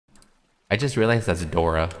I just realized that's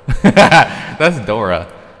Dora. That's Dora.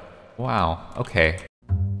 Wow, okay.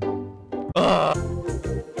 Hello.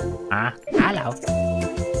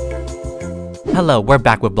 Hello, we're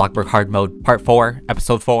back with BLOXBURG Hard Mode, Part 4,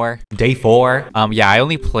 Episode 4, Day 4. Yeah, I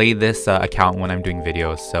only play this account when I'm doing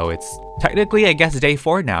videos, so it's technically, I guess, Day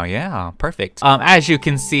 4 now. Yeah, perfect. As you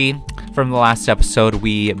can see from the last episode,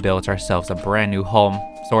 we built ourselves a brand new home,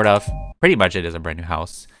 sort of. Pretty much it is a brand new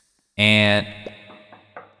house. And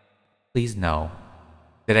please no.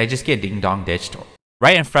 Did I just get ding-dong ditched?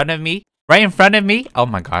 Right in front of me? Right in front of me? Oh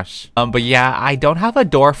my gosh. But yeah, I don't have a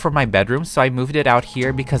door for my bedroom, so I moved it out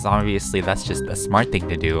here because obviously that's just a smart thing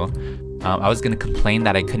to do. I was gonna complain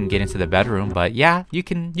that I couldn't get into the bedroom, but yeah, you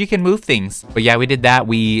can move things. But yeah, we did that.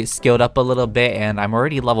 We skilled up a little bit, and I'm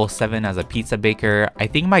already level 7 as a pizza baker. I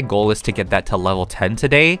think my goal is to get that to level 10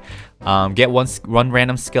 today. Get one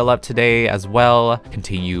random skill up today as well.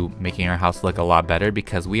 Continue making our house look a lot better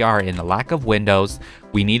because we are in a lack of windows.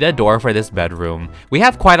 We need a door for this bedroom. We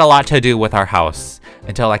have quite a lot to do with our house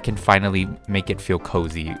until I can finally make it feel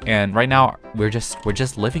cozy. And right now we're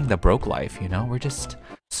just living the broke life, you know? We're just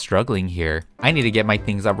struggling here. I need to get my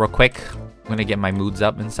things up real quick. I'm gonna get my moods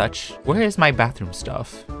up and such. Where is my bathroom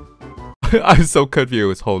stuff? I'm so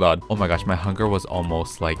confused. Hold on. Oh my gosh, my hunger was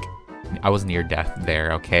almost like I was near death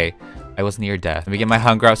there, okay? I was near death. Let me get my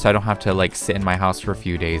hunger up so I don't have to like sit in my house for a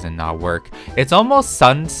few days and not work. It's almost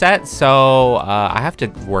sunset, so I have to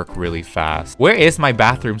work really fast. Where is my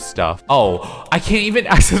bathroom stuff? Oh, I can't even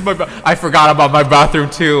access my I forgot about my bathroom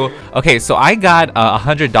too. Okay, so I got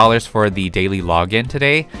 $100 for the daily login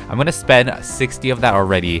today. I'm gonna spend 60 of that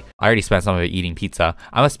already. I already spent some of it eating pizza.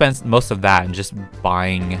 I'm gonna spend most of that and just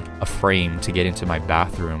buying a frame to get into my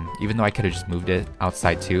bathroom, even though I could have just moved it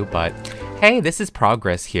outside too, but hey, this is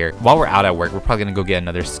progress here. While we're out at work, we're probably gonna go get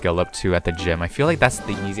another skill up too at the gym. I feel like that's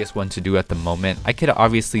the easiest one to do at the moment. I could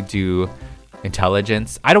obviously do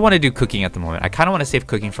intelligence. I don't want to do cooking at the moment. I kind of want to save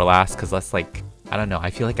cooking for last because that's like, I don't know. I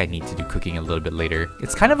feel like I need to do cooking a little bit later.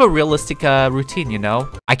 It's kind of a realistic routine, you know?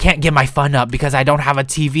 I can't get my fun up because I don't have a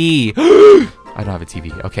TV. I don't have a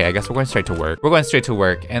TV. Okay, I guess we're going straight to work. We're going straight to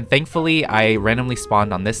work. And thankfully, I randomly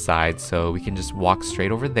spawned on this side, so we can just walk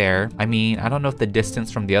straight over there. I mean, I don't know if the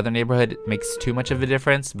distance from the other neighborhood makes too much of a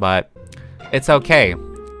difference, but it's okay.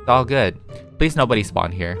 It's all good. Please nobody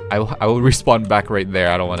spawn here. I will respawn back right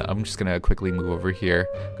there. I don't want to. I'm just going to quickly move over here.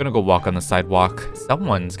 Gonna go walk on the sidewalk.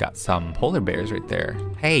 Someone's got some polar bears right there.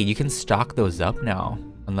 Hey, you can stock those up now.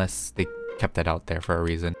 Unless they kept that out there for a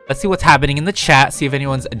reason. Let's see what's happening in the chat. See if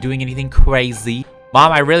anyone's doing anything crazy.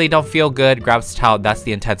 Mom, I really don't feel good. Grabs towel. That's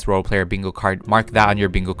the intense role player bingo card. Mark that on your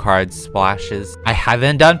bingo card. Splashes. I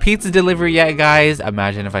haven't done pizza delivery yet, guys.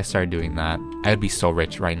 Imagine if I started doing that. I would be so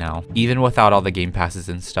rich right now, even without all the game passes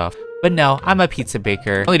and stuff. But no, I'm a pizza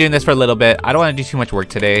baker. Only doing this for a little bit. I don't want to do too much work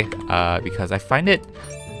today because I find it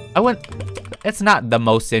it's not the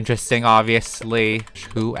most interesting, obviously.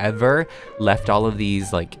 Whoever left all of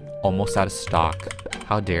these like almost out of stock,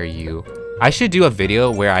 how dare you? I should do a video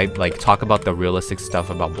where I like talk about the realistic stuff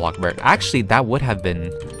about BLOXBURG. Actually, that would have been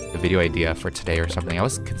the video idea for today or something. I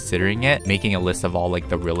was considering it, making a list of all like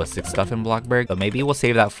the realistic stuff in BLOXBURG, but maybe we'll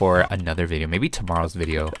save that for another video, maybe tomorrow's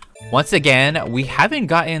video. Once again, we haven't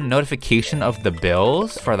gotten notification of the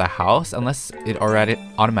bills for the house unless it already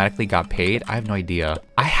automatically got paid. I have no idea.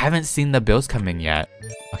 I haven't seen the bills come in yet.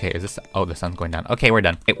 Okay, is this? Oh, the sun's going down. Okay, we're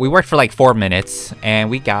done. We worked for like 4 minutes and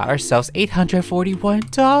we got ourselves $841.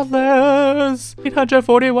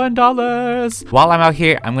 $841. While I'm out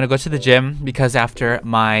here, I'm gonna go to the gym because after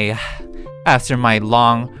my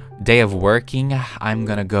long day of working, I'm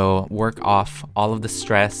gonna go work off all of the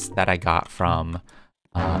stress that I got from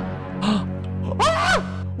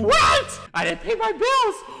what? I didn't pay my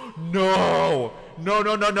bills. No.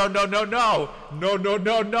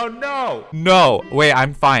 No, wait,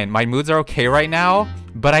 I'm fine. My moods are okay right now,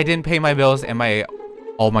 but I didn't pay my bills and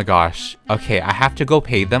oh my gosh. Okay, I have to go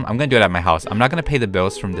pay them. I'm gonna do it at my house. I'm not gonna pay the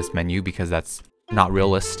bills from this menu because that's not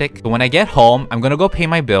realistic. But when I get home, I'm gonna go pay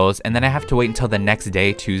my bills and then I have to wait until the next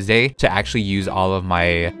day, Tuesday, to actually use all of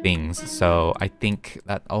my things. So I think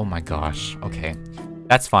that, oh my gosh. Okay,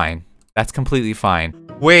 that's fine. That's completely fine.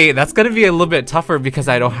 Wait, that's gonna be a little bit tougher because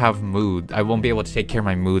I don't have mood. I won't be able to take care of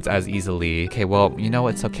my moods as easily. Okay, well, you know,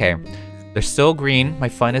 it's okay. They're still green. My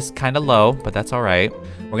fun is kind of low, but that's all right.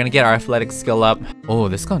 We're gonna get our athletic skill up. Oh,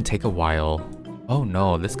 this is gonna take a while. Oh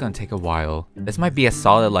no, this is gonna take a while. This might be a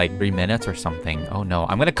solid like 3 minutes or something. Oh no,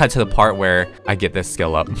 I'm gonna cut to the part where I get this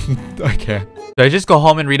skill up. I can't. Should I just go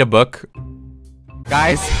home and read a book?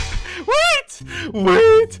 Guys,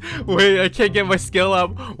 wait, I can't get my skill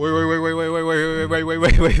up. Wait,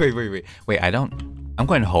 I don't. I'm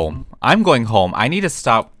going home. I need to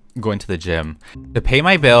stop going to the gym to pay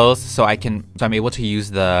my bills so I'm able to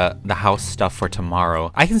use the house stuff for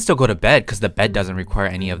tomorrow. I can still go to bed because the bed doesn't require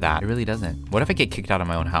any of that. It really doesn't. What if I get kicked out of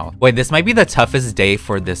my own house? Wait, this might be the toughest day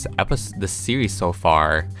for this series so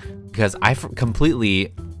far because I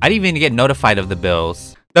didn't even get notified of the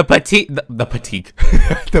bills. The fatigue. The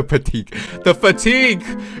fatigue.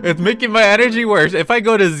 It's making my energy worse. If I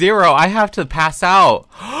go to 0, I have to pass out.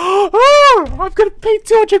 I'm gonna pay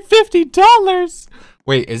 $250.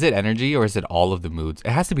 Wait, is it energy or is it all of the moods?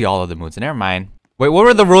 It has to be all of the moods. Never mind. Wait, what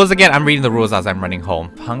were the rules again? I'm reading the rules as I'm running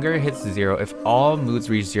home. Hunger hits 0. If all moods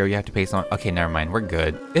reach 0, you have to pay some. Okay, never mind. We're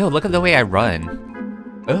good. Ew, look at the way I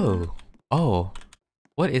run. Oh.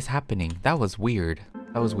 What is happening? That was weird.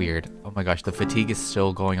 Oh my gosh, the fatigue is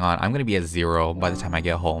still going on. I'm gonna be at 0 by the time I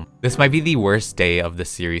get home. This might be the worst day of the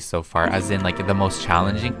series so far, as in like the most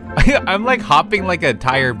challenging. I'm like hopping like a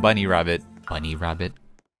tired bunny rabbit. Bunny rabbit?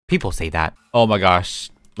 People say that. Oh my gosh,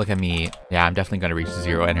 look at me. Yeah, I'm definitely gonna reach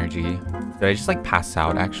 0 energy. Did I just like pass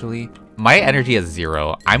out actually? My energy is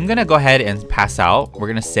 0. I'm gonna go ahead and pass out. We're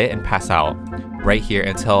gonna sit and pass out right here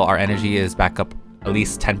until our energy is back up at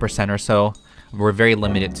least 10% or so. We're very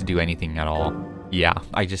limited to do anything at all. Yeah,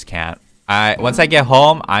 I just can't. Once I get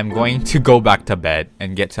home, I'm going to go back to bed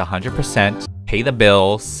and get to 100%, pay the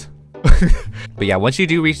bills. But yeah, once you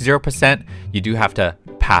do reach 0%, you do have to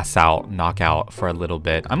pass out, knock out for a little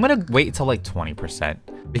bit. I'm gonna wait till like 20%.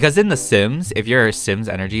 Because in The Sims, if your Sims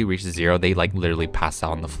energy reaches 0, they like literally pass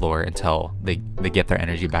out on the floor until they get their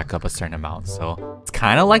energy back up a certain amount. So it's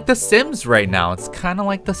kind of like The Sims right now. It's kind of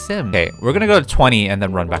like The Sims. Okay, we're gonna go to 20 and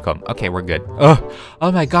then run back home. Okay, we're good.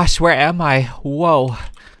 Oh my gosh, where am I? Whoa.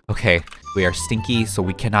 Okay, we are stinky, so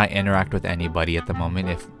we cannot interact with anybody at the moment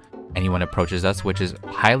if anyone approaches us, which is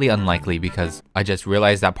highly unlikely because I just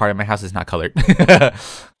realized that part of my house is not colored.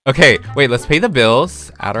 Okay, wait, let's pay the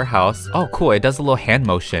bills at our house. Oh, cool, it does a little hand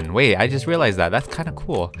motion. Wait, I just realized that. That's kind of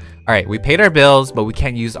cool. All right, we paid our bills, but we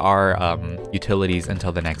can't use our utilities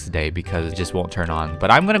until the next day because it just won't turn on. But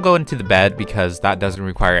I'm gonna go into the bed because that doesn't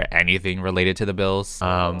require anything related to the bills.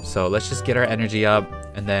 So let's just get our energy up,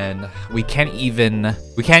 and then we can't even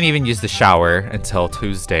use the shower until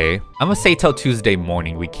Tuesday. I'm gonna say till Tuesday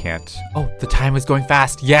morning we can't. Oh, the time is going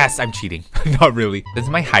fast. Yes, I'm cheating. Not really. Since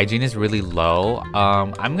my hygiene is really low,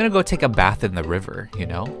 I'm gonna go take a bath in the river, you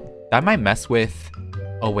know? That might mess with...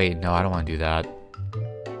 Oh wait, no, I don't want to do that.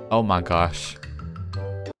 Oh my gosh.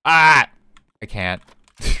 I can't.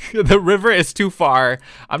 The river is too far.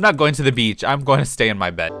 I'm not going to the beach. I'm going to stay in my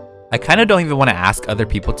bed. I kind of don't even want to ask other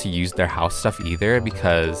people to use their house stuff either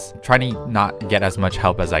because I'm trying to not get as much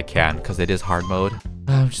help as I can because it is hard mode.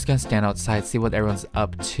 I'm just gonna stand outside, see what everyone's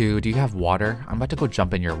up to. Do you have water? I'm about to go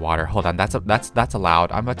jump in your water. Hold on, that's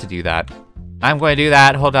allowed. I'm about to do that. I'm going to do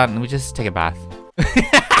that. Hold on, let me just take a bath.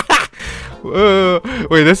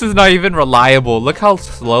 Wait, this is not even reliable. Look how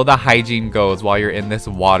slow the hygiene goes while you're in this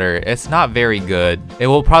water. It's not very good. It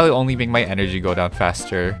will probably only make my energy go down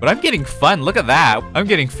faster. But I'm getting fun. Look at that. I'm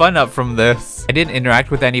getting fun up from this. I didn't interact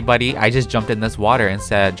with anybody. I just jumped in this water and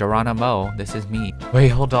said, Geronimo, this is me. Wait,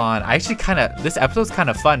 hold on. I actually this episode's kind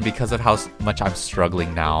of fun because of how much I'm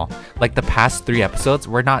struggling now. Like the past 3 episodes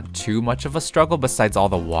were not too much of a struggle besides all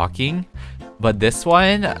the walking. But this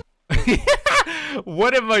one...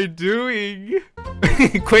 What am I doing?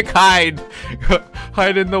 Quick, hide.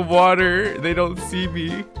 Hide in the water. They don't see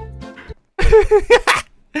me.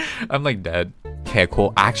 I'm like dead. Okay,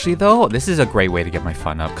 cool. Actually though, this is a great way to get my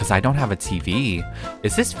fun up because I don't have a TV.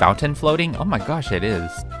 Is this fountain floating? Oh my gosh, it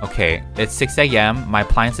is. Okay, it's 6 a.m. My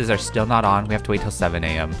appliances are still not on. We have to wait till 7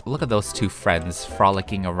 a.m. Look at those 2 friends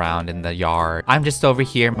frolicking around in the yard. I'm just over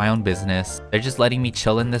here, my own business. They're just letting me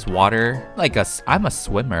chill in this water. Like I'm a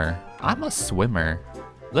swimmer. I'm a swimmer.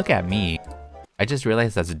 Look at me. I just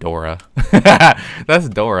realized that's Dora. That's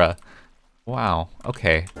Dora. Wow.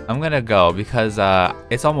 Okay. I'm gonna go because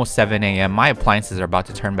it's almost 7 a.m. My appliances are about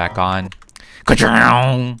to turn back on.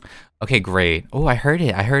 Okay, great. Oh, I heard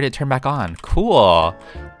it. I heard it turn back on. Cool.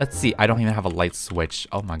 Let's see. I don't even have a light switch.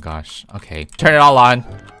 Oh my gosh. Okay. Turn it all on.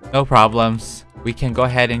 No problems. We can go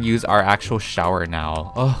ahead and use our actual shower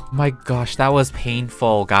now. Oh my gosh, that was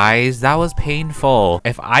painful, guys. That was painful.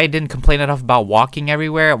 If I didn't complain enough about walking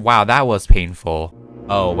everywhere, wow, that was painful.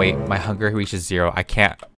 Oh, wait, my hunger reaches 0. I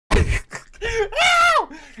can't.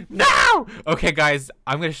 No! Okay, guys,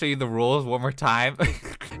 I'm gonna show you the rules one more time.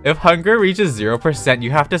 If hunger reaches 0%, you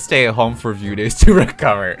have to stay at home for a few days to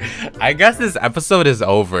recover. I guess this episode is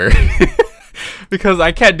over. Because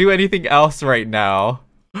I can't do anything else right now.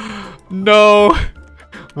 No.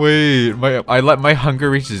 Wait, I let my hunger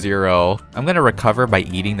reach 0. I'm gonna recover by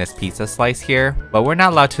eating this pizza slice here, but we're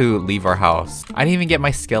not allowed to leave our house. I didn't even get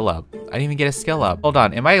my skill up. I didn't even get a skill up. Hold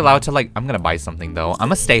on, am I allowed to like, I'm gonna buy something though. I'm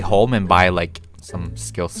gonna stay home and buy like some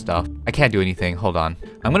skill stuff. I can't do anything. Hold on.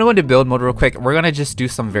 I'm gonna go into build mode real quick. We're gonna just do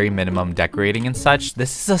some very minimum decorating and such.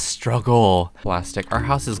 This is a struggle. Plastic. Our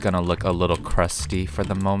house is gonna look a little crusty for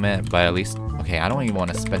the moment, but at least, okay, I don't even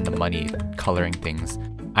want to spend the money coloring things.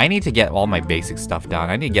 I need to get all my basic stuff down.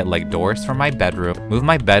 I need to get like doors for my bedroom, move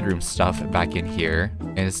my bedroom stuff back in here.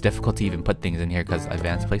 And it's difficult to even put things in here because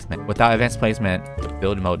advanced placement. Without advanced placement,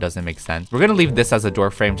 build mode doesn't make sense. We're gonna leave this as a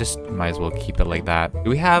door frame. Just might as well keep it like that. Do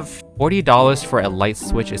we have $40 for a light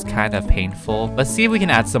switch? Is kind of painful. Let's see if we can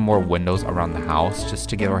add some more windows around the house just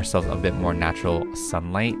to give ourselves a bit more natural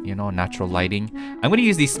sunlight, you know, natural lighting. I'm gonna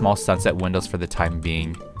use these small sunset windows for the time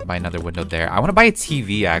being. Buy another window there. I want to buy a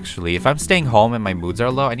TV actually. If I'm staying home and my moods are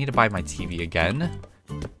low, I need to buy my TV again.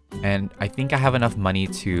 And I think I have enough money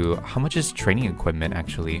to... How much is training equipment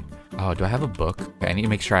actually? Oh, do I have a book? Okay, I need to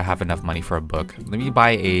make sure I have enough money for a book. Let me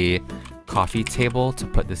buy a coffee table to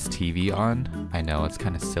put this TV on. I know, it's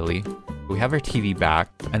kind of silly. We have our TV back.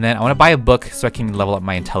 And then I want to buy a book so I can level up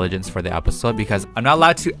my intelligence for the episode because I'm not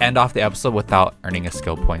allowed to end off the episode without earning a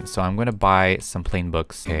skill point. So I'm going to buy some plain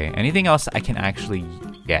books. Okay, anything else I can actually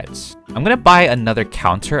get? I'm going to buy another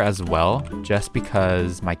counter as well just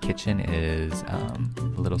because my kitchen is a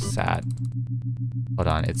little sad. Hold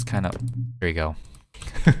on, it's kind of... There you go.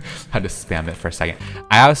 Had to spam it for a second.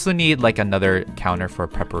 I also need like another counter for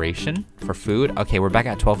preparation for food. Okay, we're back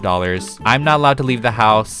at $12. I'm not allowed to leave the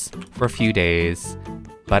house for a few days,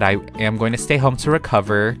 but I am going to stay home to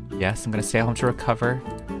recover. Yes, I'm going to stay home to recover.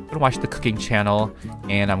 I'm going to watch the cooking channel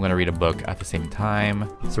and I'm going to read a book at the same time.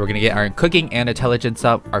 So we're going to get our cooking and intelligence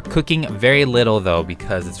up. Our cooking very little though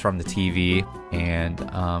because it's from the TV. And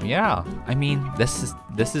yeah, I mean, this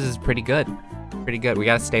is pretty good. Pretty good. We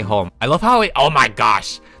gotta stay home. I love how oh my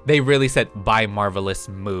gosh, they really said by Marvelous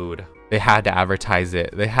Mood. They had to advertise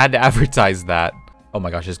it. They had to advertise that. Oh my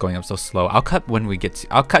gosh, it's going up so slow. I'll cut when we get to,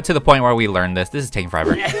 I'll cut to the point where we learn this. This is taking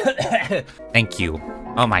forever. Thank you.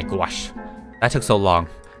 Oh my gosh, that took so long.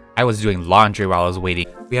 I was doing laundry while I was waiting.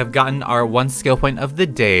 We have gotten our 1 skill point of the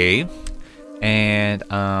day. And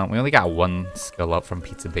we only got 1 skill up from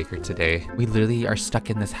Pizza Baker today. We literally are stuck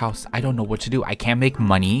in this house. I don't know what to do. I can't make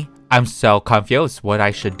money. I'm so confused what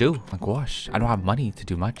I should do. Like, gosh, I don't have money to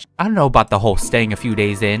do much. I don't know about the whole staying a few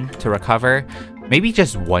days in to recover. Maybe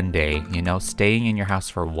just 1 day, you know, staying in your house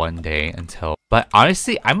for 1 day until... But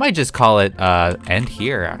honestly, I might just call it end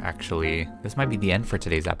here, actually. This might be the end for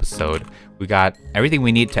today's episode. We got everything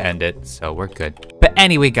we need to end it, so we're good. But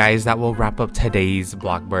anyway, guys, that will wrap up today's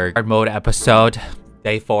BLOXBURG Hard Mode episode.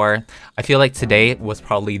 Day 4. I feel like today was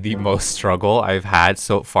probably the most struggle I've had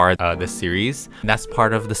so far this series. And that's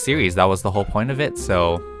part of the series. That was the whole point of it.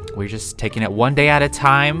 So we're just taking it 1 day at a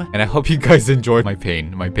time. And I hope you guys enjoyed my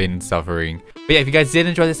pain and suffering. But yeah, if you guys did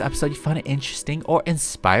enjoy this episode, you found it interesting or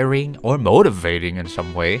inspiring or motivating in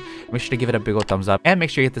some way, make sure to give it a big old thumbs up. And make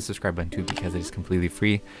sure you hit the subscribe button too because it is completely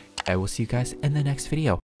free. I will see you guys in the next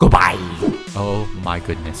video. Goodbye! Oh my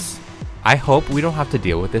goodness. I hope we don't have to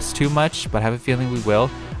deal with this too much, but I have a feeling we will.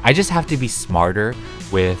 I just have to be smarter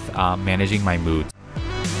with managing my moods.